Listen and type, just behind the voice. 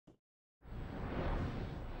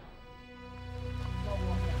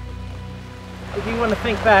you want to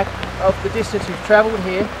think back of the distance you've travelled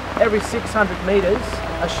here, every 600 metres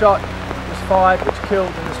a shot was fired which killed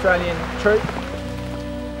an Australian troop.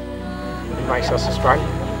 It makes us Australian,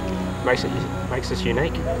 makes us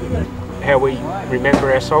unique. How we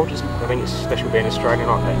remember our soldiers, I think it's special being Australian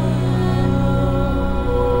like that.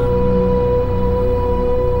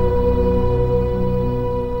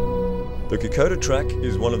 The Kokoda Track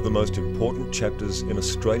is one of the most important chapters in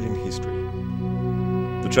Australian history.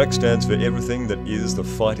 The track stands for everything that is the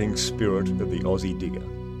fighting spirit of the Aussie digger.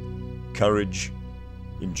 Courage,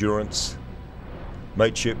 endurance,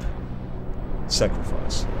 mateship,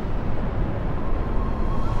 sacrifice.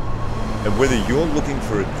 And whether you're looking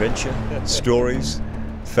for adventure, stories,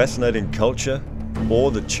 fascinating culture,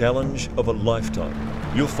 or the challenge of a lifetime,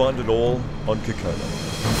 you'll find it all on Kokoda.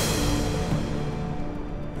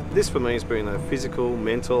 This for me has been a physical,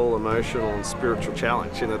 mental, emotional and spiritual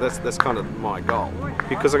challenge. You know, that's kind of my goal.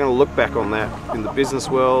 Because I'm going to look back on that in the business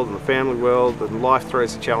world and the family world, and life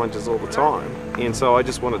throws challenges all the time. And so I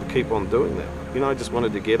just wanted to keep on doing that. You know, I just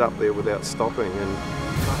wanted to get up there without stopping, and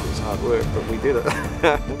it was hard work, but we did it.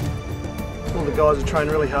 All the guys have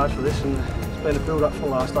trained really hard for this, and it's been a build-up for the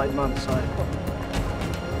last 8 months. So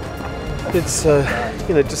it's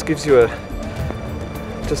you know, it just gives you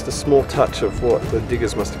just a small touch of what the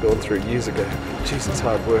diggers must have gone through years ago. Jeez, it's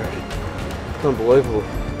hard work. Unbelievable.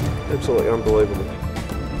 Absolutely unbelievable.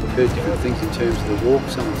 I've heard different things in terms of the walk.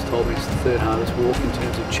 Someone's told me it's the third hardest walk in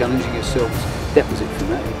terms of challenging yourselves. That was it for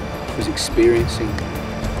me. It was experiencing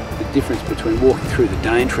the difference between walking through the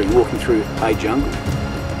Daintree and walking through a jungle.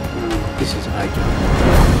 This is a jungle.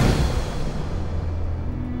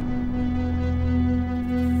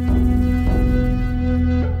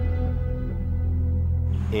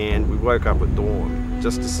 And we woke up at dawn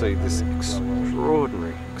just to see this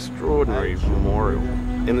extraordinary memorial.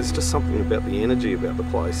 And there's just something about the energy about the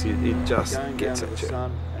place. It just gets at you.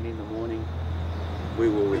 And in the morning, we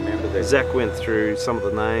will remember that. Zach went through some of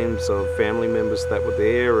the names of family members that were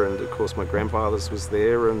there, and of course my grandfather's was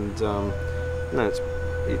there, and you know,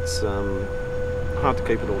 it's hard to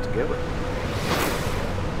keep it all together.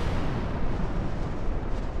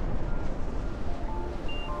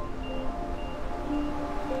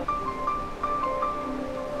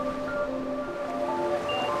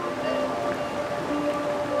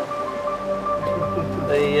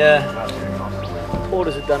 The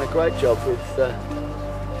porters have done a great job with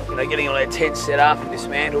you know, getting all our tents set up and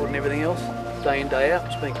dismantled and everything else, day in, day out.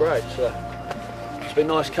 It's been great. So it's been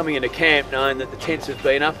nice coming into camp knowing that the tents have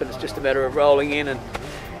been up and it's just a matter of rolling in and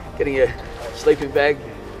getting your sleeping bag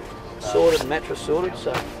sorted and mattress sorted.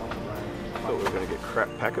 So I thought we were going to get crap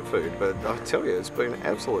packet food, but I tell you, it's been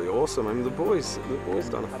absolutely awesome. I mean, the boys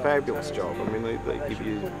done a fabulous job. I mean, they give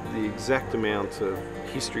you the exact amount of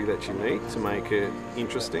history that you need to make it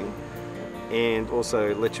interesting, and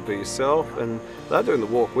also let you be yourself. And they're doing the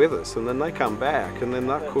walk with us, and then they come back, and then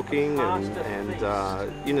they're cooking, and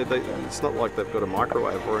you know, it's not like they've got a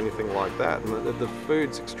microwave or anything like that. And the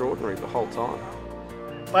food's extraordinary the whole time.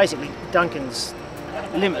 basically Duncan's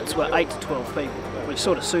limits were 8 to 12 people, which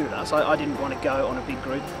sort of suited us. I didn't want to go on a big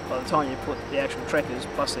group. By the time you put the actual trekkers,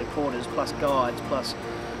 plus their porters, plus guides, plus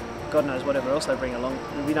God knows whatever else they bring along,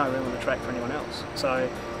 there'd be no room on the track for anyone else. So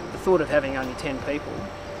the thought of having only 10 people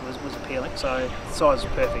was appealing, so the size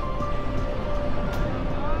was perfect.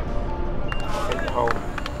 I think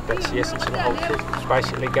that's the essence of the whole trip. It's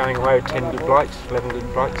basically going away with 10 good blokes, 11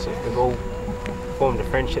 good blokes that we've all formed a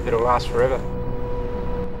friendship that'll last forever.